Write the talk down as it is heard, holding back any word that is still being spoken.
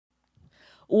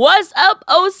What's up,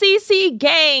 OCC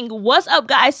gang? What's up,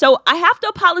 guys? So I have to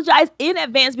apologize in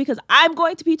advance because I'm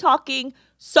going to be talking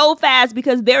so fast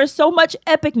because there is so much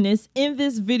epicness in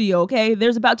this video, okay?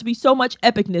 There's about to be so much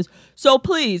epicness. So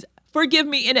please forgive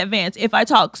me in advance if I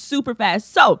talk super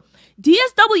fast. So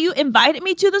DSW invited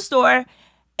me to the store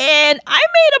and I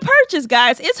made a purchase,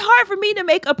 guys. It's hard for me to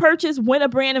make a purchase when a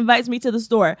brand invites me to the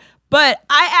store. But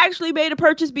I actually made a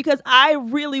purchase because I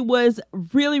really was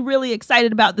really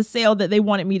excited about the sale that they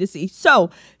wanted me to see. So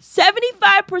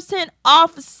 75%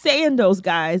 off sandals,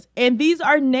 guys. And these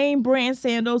are name brand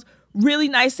sandals. Really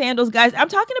nice sandals, guys. I'm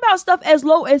talking about stuff as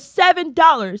low as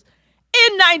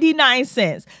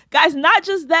 $7.99. Guys, not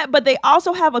just that, but they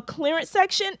also have a clearance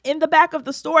section in the back of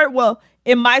the store. Well,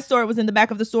 in my store, it was in the back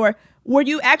of the store, where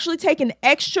you actually take an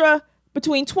extra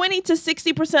between 20 to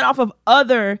 60% off of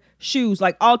other shoes,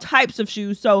 like all types of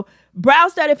shoes. So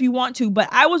browse that if you want to. But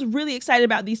I was really excited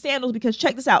about these sandals because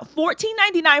check this out,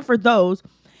 $14.99 for those.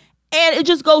 And it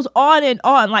just goes on and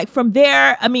on. Like from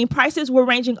there, I mean, prices were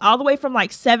ranging all the way from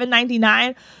like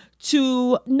 $7.99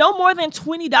 to no more than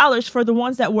 $20 for the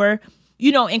ones that were,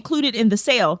 you know, included in the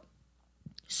sale.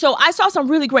 So I saw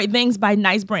some really great things by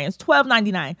nice brands,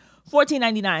 $12.99.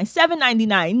 $14.99,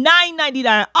 $7.99,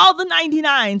 $9.99, all the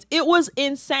 99s. It was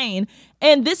insane.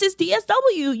 And this is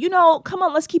DSW. You know, come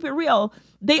on, let's keep it real.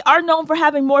 They are known for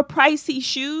having more pricey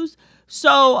shoes.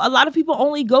 So a lot of people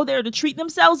only go there to treat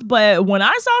themselves. But when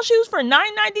I saw shoes for $9.99,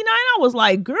 I was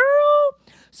like, girl.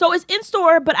 So it's in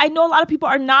store, but I know a lot of people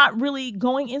are not really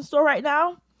going in store right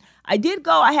now. I did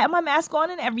go. I had my mask on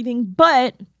and everything,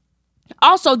 but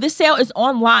also, this sale is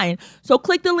online, so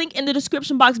click the link in the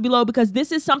description box below because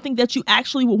this is something that you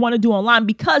actually would want to do online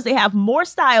because they have more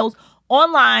styles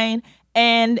online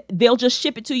and they'll just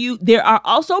ship it to you. There are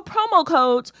also promo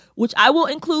codes, which I will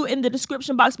include in the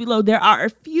description box below. There are a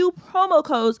few promo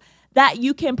codes that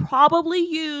you can probably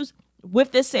use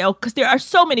with this sale because there are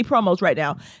so many promos right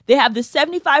now. They have the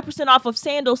 75% off of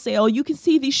sandal sale. You can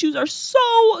see these shoes are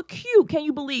so cute. Can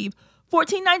you believe?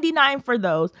 $14.99 for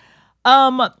those.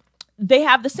 They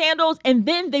have the sandals, and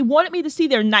then they wanted me to see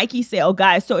their Nike sale,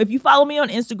 guys. So if you follow me on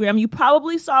Instagram, you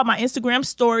probably saw my Instagram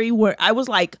story where I was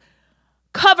like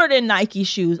covered in Nike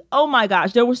shoes. Oh my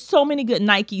gosh, there were so many good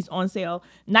Nikes on sale.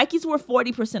 Nikes were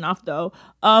 40% off though.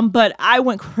 But I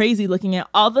went crazy looking at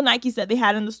all the Nikes that they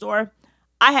had in the store.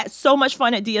 I had so much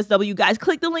fun at DSW, guys.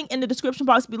 Click the link in the description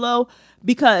box below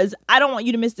because I don't want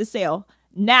you to miss this sale.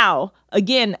 Now,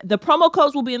 again, the promo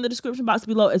codes will be in the description box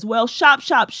below as well. Shop.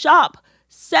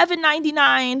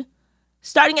 $7.99,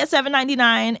 starting at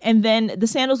 $7.99, and then the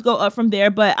sandals go up from there.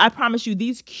 But I promise you,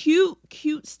 these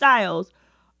cute styles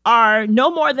are no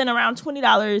more than around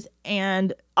 $20,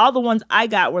 and all the ones I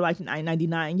got were like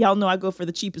 $9.99. Y'all know I go for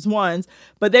the cheapest ones,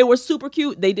 but they were super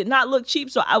cute. They did not look cheap,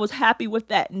 so I was happy with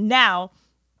that. Now,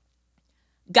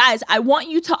 guys, I want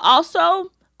you to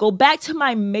also go back to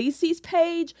my Macy's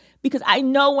page because I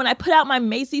know when I put out my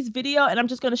Macy's video, and I'm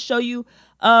just going to show you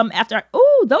after.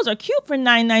 Oh, those are cute for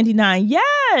 $9.99.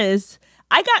 Yes,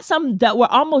 I got some that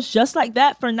were almost just like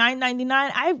that for $9.99.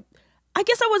 I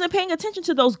guess I wasn't paying attention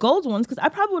to those gold ones because I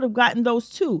probably would have gotten those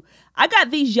too. I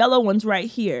got these yellow ones right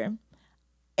here.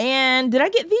 And did I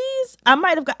get these? I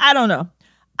might have got, I don't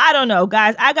know,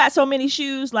 guys. I got so many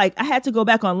shoes. Like I had to go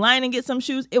back online and get some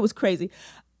shoes. It was crazy.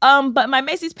 But my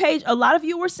Macy's page, a lot of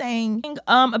you were saying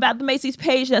about the Macy's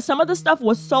page that some of the stuff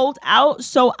was sold out.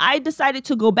 So I decided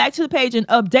to go back to the page and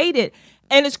update it.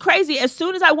 And it's crazy. As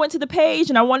soon as I went to the page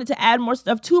and I wanted to add more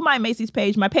stuff to my Macy's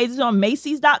page, my page is on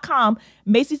Macy's.com.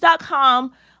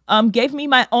 Macy's.com gave me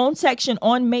my own section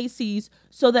on Macy's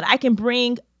so that I can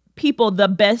bring people the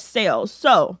best sales.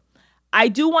 So I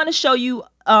do want to show you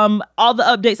all the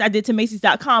updates I did to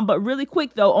Macy's.com, but really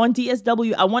quick though, on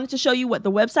DSW, I wanted to show you what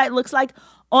the website looks like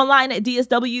online at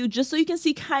DSW, just so you can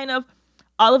see kind of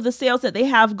all of the sales that they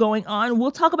have going on.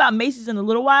 We'll talk about Macy's in a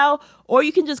little while, or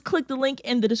you can just click the link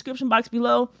in the description box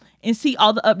below and see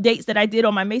all the updates that I did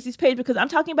on my Macy's page, because I'm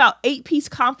talking about 8-piece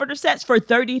comforter sets for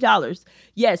 $30.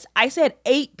 Yes, I said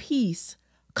 8-piece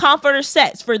comforter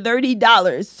sets for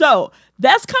 $30. So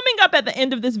that's coming up at the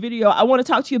end of this video. I want to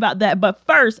talk to you about that. But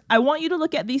first, I want you to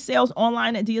look at these sales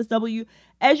online at DSW.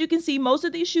 As you can see, most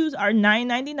of these shoes are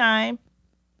 $9.99.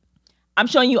 I'm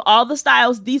showing you all the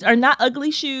styles. These are not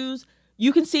ugly shoes.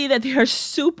 You can see that they're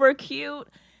super cute.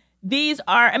 These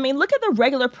are, I mean, look at the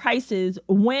regular prices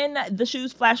when the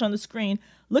shoes flash on the screen.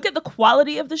 Look at the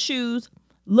quality of the shoes.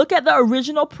 Look at the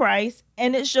original price.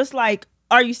 And it's just like,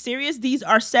 are you serious? These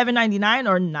are $7.99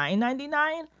 or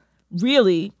 $9.99?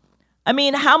 Really? I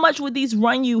mean, how much would these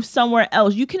run you somewhere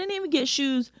else? You couldn't even get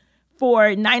shoes for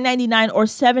 $9.99 or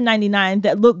 $7.99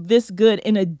 that look this good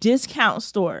in a discount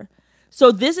store.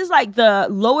 So this is like the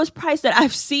lowest price that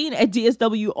I've seen at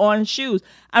DSW on shoes.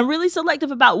 I'm really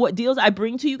selective about what deals I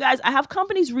bring to you guys. I have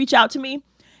companies reach out to me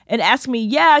and ask me,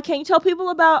 yeah, can you tell people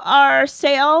about our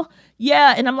sale?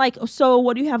 Yeah. And I'm like, so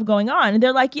what do you have going on? And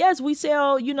they're like, yes, we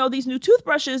sell, you know, these new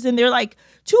toothbrushes and they're like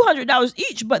 $200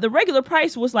 each, but the regular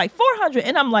price was like $400.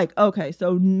 And I'm like, okay,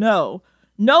 so no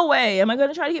way am I going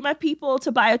to try to get my people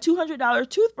to buy a $200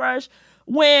 toothbrush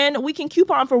when we can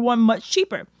coupon for one much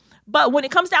cheaper. But when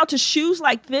it comes down to shoes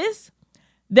like this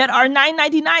that are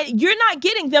 $9.99, you're not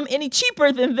getting them any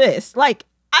cheaper than this. Like,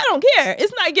 I don't care.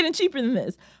 It's not getting cheaper than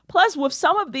this. Plus, with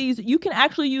some of these, you can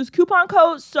actually use coupon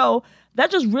codes. So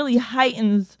that just really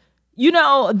heightens, you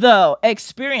know, the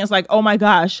experience. Like, oh my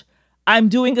gosh, I'm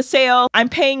doing a sale. I'm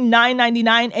paying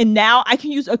 $9.99 and now I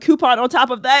can use a coupon on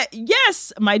top of that.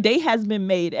 Yes, my day has been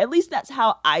made. At least that's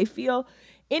how I feel.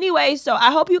 Anyway, so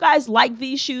I hope you guys like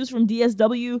these shoes from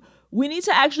DSW. We need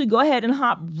to actually go ahead and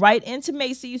hop right into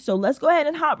Macy's. So let's go ahead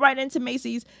and hop right into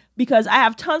Macy's because I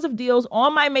have tons of deals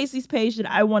on my Macy's page that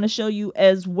I want to show you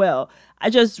as well. I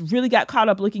just really got caught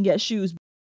up looking at shoes.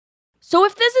 So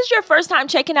if this is your first time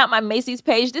checking out my Macy's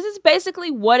page, this is basically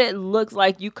what it looks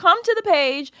like. You come to the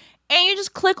page and you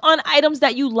just click on items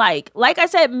that you like. Like I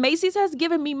said, Macy's has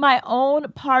given me my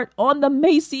own part on the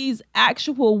Macy's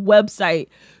actual website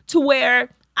to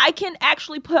where I can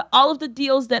actually put all of the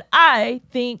deals that I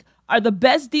think are the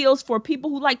best deals for people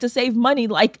who like to save money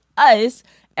like us.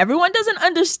 Everyone doesn't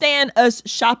understand us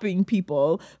shopping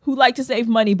people who like to save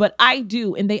money, but I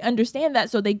do, and they understand that.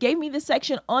 So they gave me this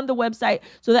section on the website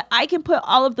so that I can put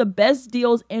all of the best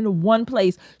deals in one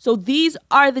place. So these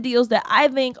are the deals that I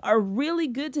think are really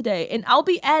good today, and I'll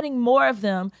be adding more of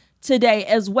them today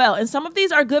as well. And some of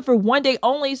these are good for one day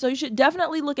only, so you should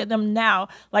definitely look at them now.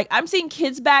 Like I'm seeing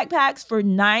kids backpacks for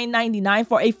 $9.99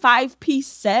 for a 5-piece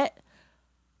set.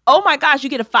 Oh my gosh, you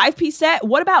get a 5-piece set.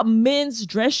 What about men's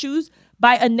dress shoes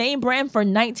by a name brand for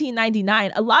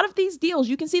 $19.99? A lot of these deals,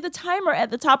 you can see the timer at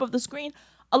the top of the screen.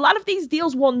 A lot of these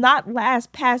deals will not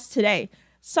last past today.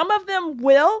 Some of them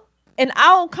will, and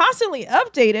I'll constantly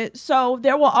update it. So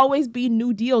there will always be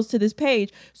new deals to this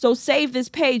page. So save this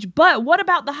page. But what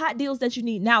about the hot deals that you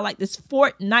need now, like this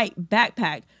Fortnite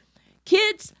backpack?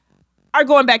 Kids are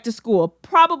going back to school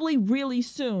probably really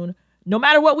soon. No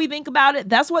matter what we think about it,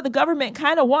 that's what the government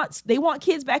kind of wants. They want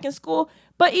kids back in school.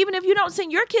 But even if you don't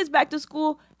send your kids back to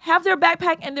school, have their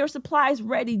backpack and their supplies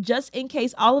ready just in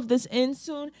case all of this ends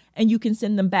soon and you can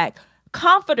send them back.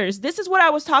 Comforters, this is what I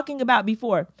was talking about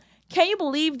before. Can you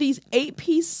believe these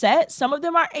 8-piece sets? Some of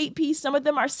them are 8-piece, some of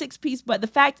them are 6-piece, but the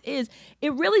fact is,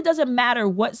 it really doesn't matter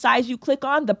what size you click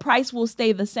on, the price will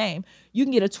stay the same. You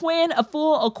can get a twin, a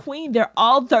full, a queen, they're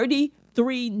all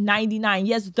 $33.99.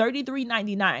 Yes,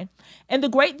 $33.99. And the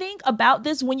great thing about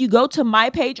this, when you go to my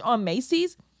page on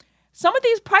Macy's, some of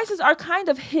these prices are kind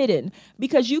of hidden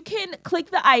because you can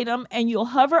click the item and you'll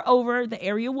hover over the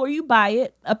area where you buy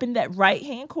it up in that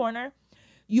right-hand corner.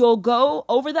 You'll go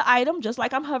over the item just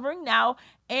like I'm hovering now,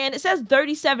 and it says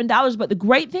 $37. But the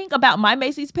great thing about my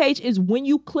Macy's page is when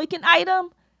you click an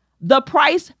item, the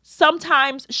price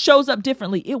sometimes shows up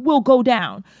differently. It will go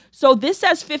down. So this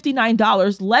says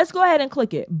 $59. Let's go ahead and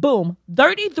click it. Boom,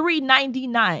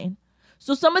 $33.99.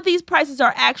 So some of these prices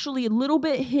are actually a little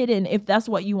bit hidden, if that's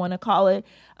what you want to call it.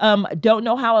 Don't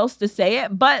know how else to say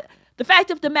it. But the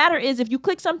fact of the matter is, if you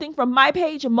click something from my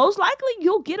page, most likely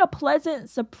you'll get a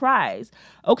pleasant surprise.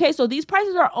 Okay, so these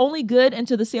prices are only good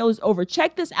until the sale is over.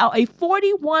 Check this out. A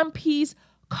 41-piece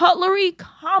cutlery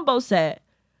combo set.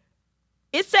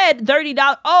 It said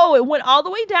 $30. Oh, it went all the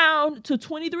way down to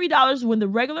 $23 when the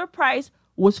regular price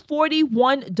was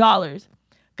 $41.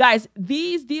 Guys,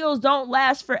 these deals don't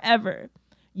last forever.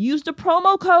 Use the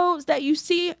promo codes that you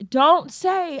see. Don't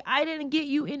say I didn't get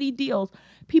you any deals.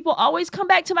 People always come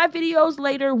back to my videos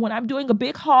later when I'm doing a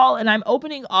big haul and I'm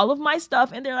opening all of my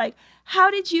stuff and they're like, how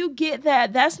did you get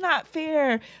that? That's not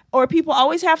fair. Or people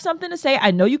always have something to say.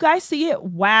 I know you guys see it.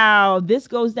 Wow, this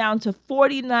goes down to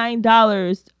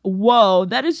 $49. Whoa,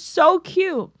 that is so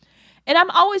cute. And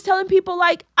I'm always telling people,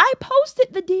 like, I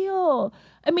posted the deal.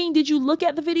 I mean, did you look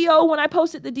at the video when I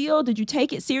posted the deal? Did you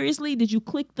take it seriously? Did you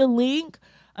click the link?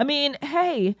 I mean,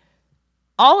 hey,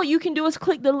 all you can do is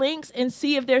click the links and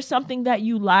see if there's something that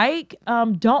you like.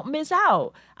 Don't miss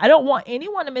out. I don't want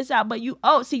anyone to miss out, but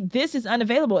see, this is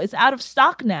unavailable. It's out of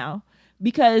stock now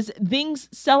because things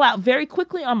sell out very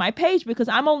quickly on my page because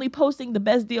I'm only posting the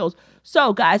best deals.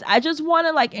 So guys, I just want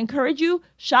to encourage you,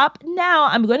 shop now.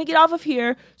 I'm going to get off of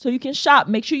here so you can shop.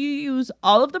 Make sure you use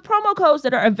all of the promo codes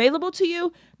that are available to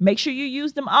you. Make sure you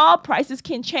use them all. Prices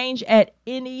can change at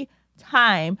any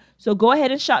time. So go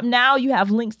ahead and shop now. You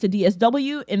have links to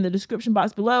DSW in the description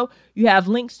box below. You have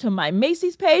links to my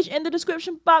Macy's page in the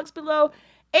description box below.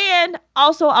 And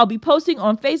also, I'll be posting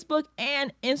on Facebook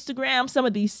and Instagram some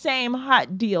of these same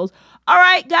hot deals. All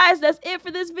right, guys, that's it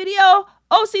for this video.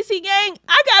 OCC gang,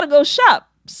 I gotta go shop.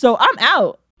 So I'm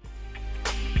out.